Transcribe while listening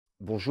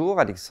Bonjour,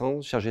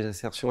 Alexandre, chargé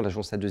d'insertion à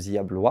l'agence A2I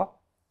à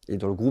Blois et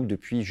dans le groupe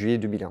depuis juillet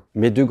 2001.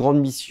 Mes deux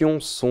grandes missions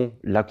sont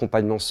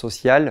l'accompagnement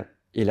social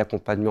et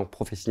l'accompagnement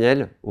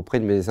professionnel auprès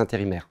de mes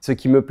intérimaires. Ce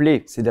qui me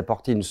plaît, c'est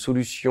d'apporter une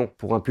solution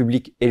pour un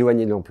public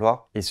éloigné de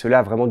l'emploi et cela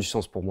a vraiment du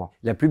sens pour moi.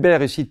 La plus belle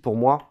réussite pour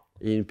moi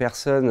est une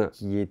personne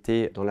qui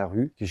était dans la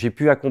rue, que j'ai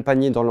pu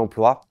accompagner dans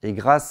l'emploi et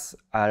grâce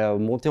à la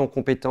montée en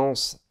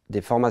compétences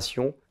des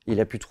formations, il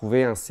a pu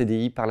trouver un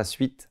CDI par la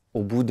suite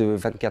au bout de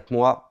 24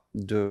 mois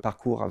de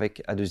parcours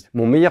avec A2I.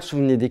 Mon meilleur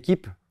souvenir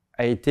d'équipe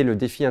a été le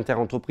défi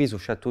interentreprise au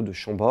château de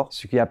Chambord,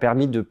 ce qui a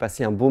permis de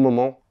passer un beau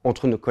moment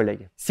entre nos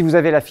collègues. Si vous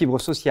avez la fibre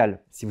sociale,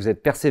 si vous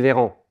êtes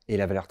persévérant et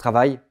la valeur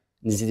travail,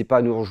 n'hésitez pas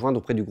à nous rejoindre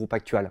auprès du groupe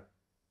Actual.